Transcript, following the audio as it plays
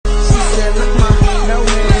said, look my no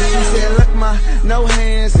hands. She said, look my no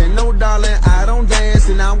hands and no darling. I don't dance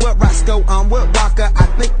and I'm with Roscoe, I'm with Walker. I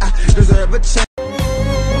think I deserve a chance.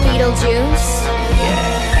 Beetlejuice.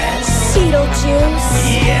 Yes. Beetlejuice.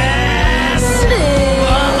 Yes.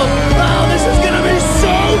 Oh, this is gonna be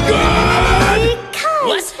so good.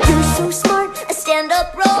 You're so smart. A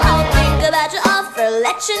stand-up role. I'll think about your offer.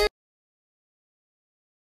 Let you know.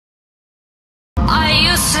 I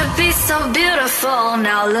used to be so beautiful,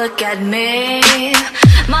 now look at me.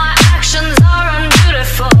 My actions are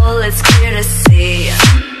unbeautiful, it's clear to see.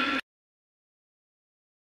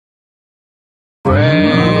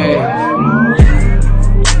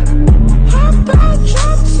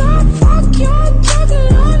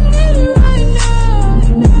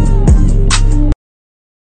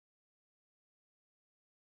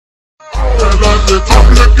 I'm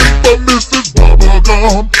looking for Mrs.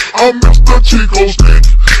 Bubblegum. I'm Mr. Chico Stick.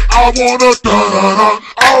 I wanna da-da-da,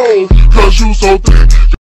 oh, cause you so thick.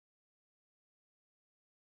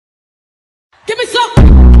 Give me some.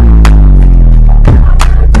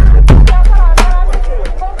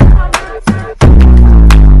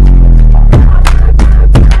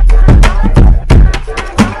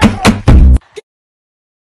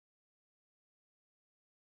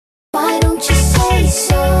 Why don't you say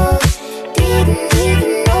so? Didn't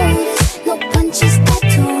even notice. No punches got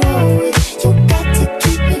to roll with. You got to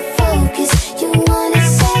keep me focused. You wanna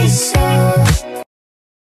say so?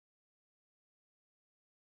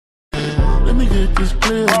 Let me get this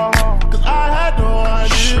clear, cause I had no idea.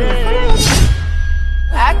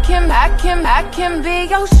 I can be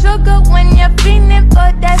your sugar when you're feeling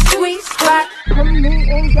for that sweet spot. Put me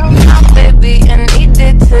in your mouth, baby, and eat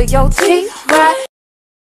it till your teeth rot.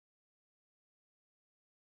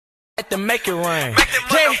 To make it rain.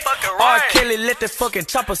 R. Kelly, let the fucking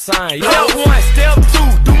chopper sign. Step 1, step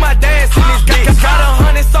 2, do my dance in this bitch. Got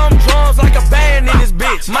 100 some drums like a band in this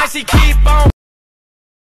bitch. Might she keep on.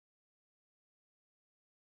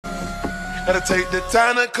 Gotta take the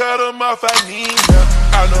time to cut them off, I need help.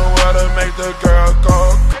 I know how to make the girl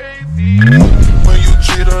go crazy. When you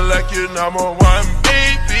treat her like your number one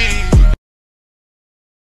baby.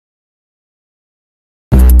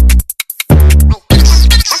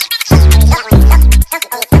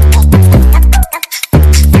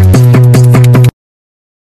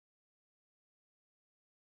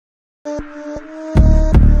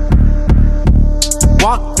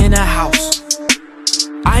 Walked in a house,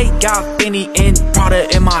 I got Benny and Prada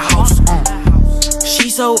in my house. She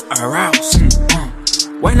so aroused.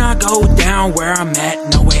 When I go down where I'm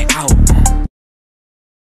at, no way out.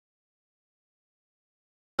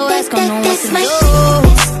 That's my shit,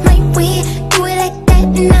 that's my way. Do it like that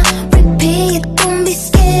and I repeat. Don't be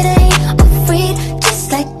scared, I ain't afraid.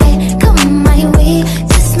 Just like that, come my way.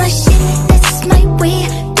 That's my shit, that's my way.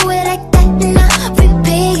 Do it like that and I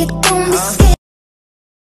repeat. Don't be scared.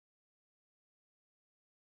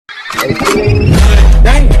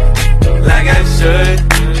 Like I should.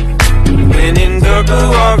 When in dark, I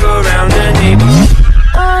walk around the neighborhood.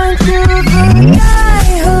 Aren't you the guy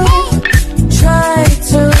who tried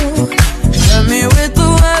to hurt me with the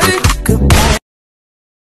word goodbye?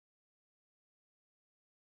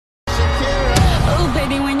 Oh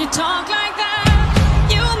baby, when you talk like that,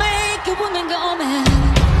 you make a woman go mad.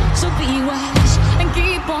 So be wise and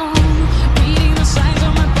keep on reading the signs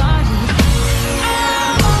on my body.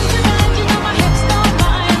 Tonight, you know my head's not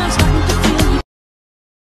mine. I'm starting to feel you.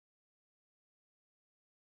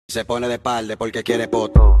 Se pone de espalda porque quiere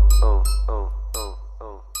poto.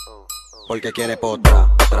 Porque quiere potra,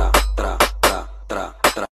 tra, tra, tra, tra,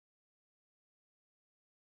 tra.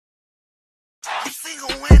 I'm single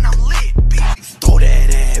when I'm lit, bitch. Throw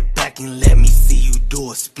that ass back and let me see you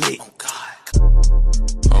do a split. Oh God.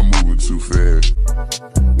 I'm moving too fast.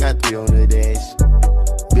 Got 3 on the dash.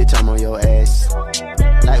 Bitch, I'm on your ass.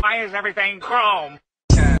 Like, why is everything chrome?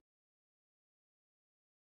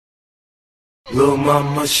 Little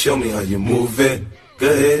mama, show me how you move it. Go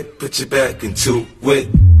ahead, put your back into it.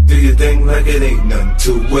 Do your thing like it ain't nothing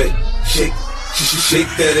to it. Shake, shake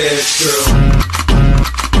that ass, girl.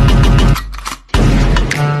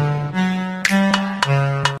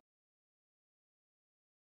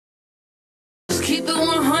 Just keep it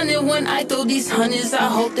 100 when I throw these hundreds. I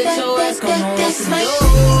hope that your ass gon' know what That's to my do.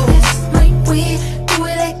 shit, that's my way. Do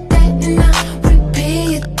it like that and I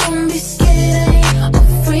repeat. Don't be scared, I ain't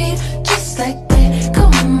afraid. Just like that,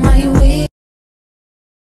 come my way.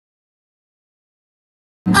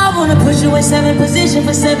 I wanna push you in 7 position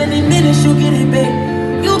for 70 minutes, you get it,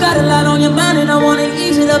 babe. You got a lot on your mind and I wanna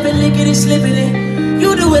ease it up and lick it and slip it in.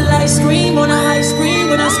 You do it like scream on a ice cream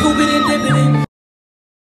when I scoop it and dip it in.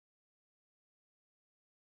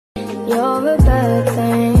 You're a bad thing.